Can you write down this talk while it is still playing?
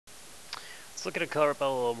Let's look at a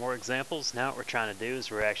couple more examples. Now what we're trying to do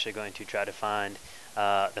is we're actually going to try to find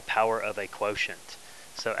the power of a quotient.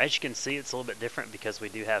 So as you can see, it's a little bit different because we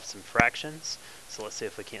do have some fractions. So let's see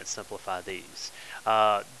if we can't simplify these.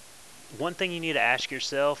 One thing you need to ask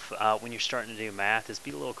yourself when you're starting to do math is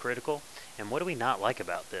be a little critical. And what do we not like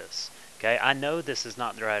about this? Okay, I know this is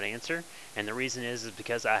not the right answer, and the reason is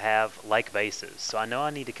because I have like bases. So I know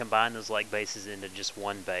I need to combine those like bases into just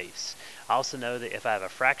one base. I also know that if I have a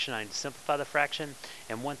fraction, I need to simplify the fraction,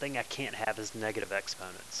 and one thing I can't have is negative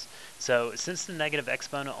exponents. So since the negative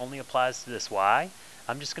exponent only applies to this y,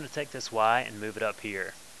 I'm just going to take this y and move it up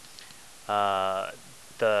here. The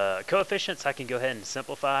coefficients I can go ahead and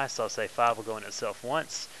simplify, so I'll say 5 will go in itself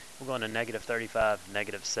once. We'll go into negative 35,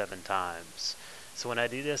 negative 7 times. So when I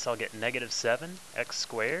do this, I'll get negative 7 x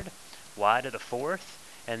squared, y to the 4th,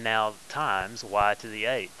 and now times y to the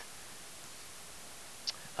 8th.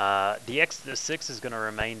 The x to the 6th is going to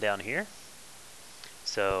remain down here.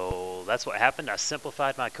 So that's what happened. I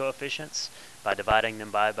simplified my coefficients by dividing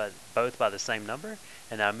them both by the same number,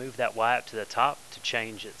 and I moved that y up to the top to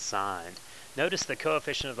change its sign. Notice the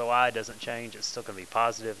coefficient of the y doesn't change. It's still going to be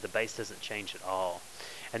positive. The base doesn't change at all.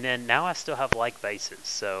 And then now I still have like bases.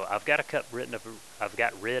 So I've got rid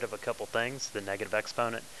of a couple things, the negative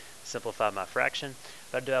exponent, simplify my fraction,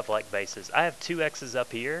 but I do have like bases. I have 2 x's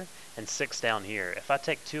up here and 6 down here. If I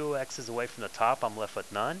take 2 x's away from the top, I'm left with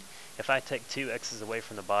none. If I take 2 x's away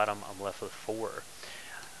from the bottom, I'm left with 4.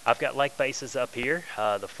 I've got like bases up here,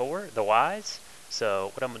 the y's.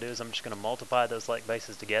 So what I'm going to do is I'm just going to multiply those like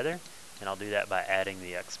bases together, and I'll do that by adding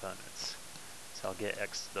the exponents. So I'll get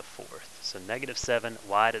x to the 4th. So negative 7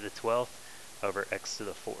 y to the 12th over x to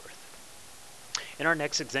the 4th. In our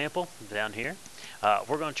next example down here, what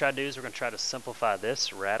we're going to try to do is we're going to try to simplify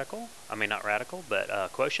this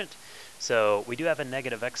quotient. So we do have a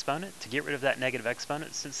negative exponent. To get rid of that negative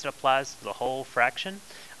exponent, since it applies to the whole fraction,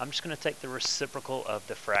 I'm just going to take the reciprocal of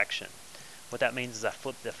the fraction. What that means is I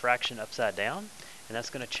flip the fraction upside down, and that's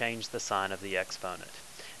going to change the sign of the exponent.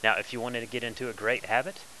 Now, if you wanted to get into a great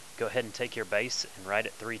habit, go ahead and take your base and write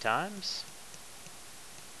it 3 times.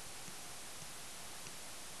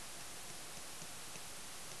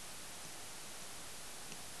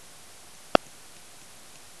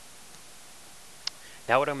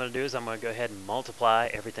 Now what I'm going to do is I'm going to go ahead and multiply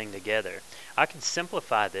everything together. I can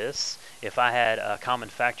simplify this if I had a common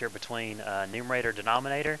factor between numerator and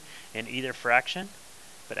denominator in either fraction.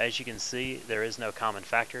 But as you can see, there is no common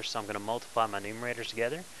factor, so I'm going to multiply my numerators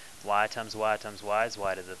together. Y times y times y is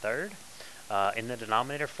y to the 3rd. In the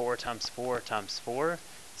denominator, 4 times 4 times 4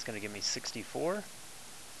 is going to give me 64.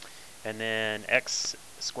 And then x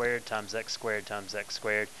squared times x squared times x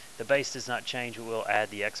squared. The base does not change, but we'll add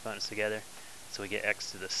the exponents together. So we get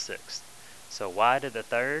x to the 6th. So y to the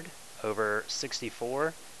 3rd over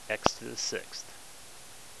 64, x to the 6th.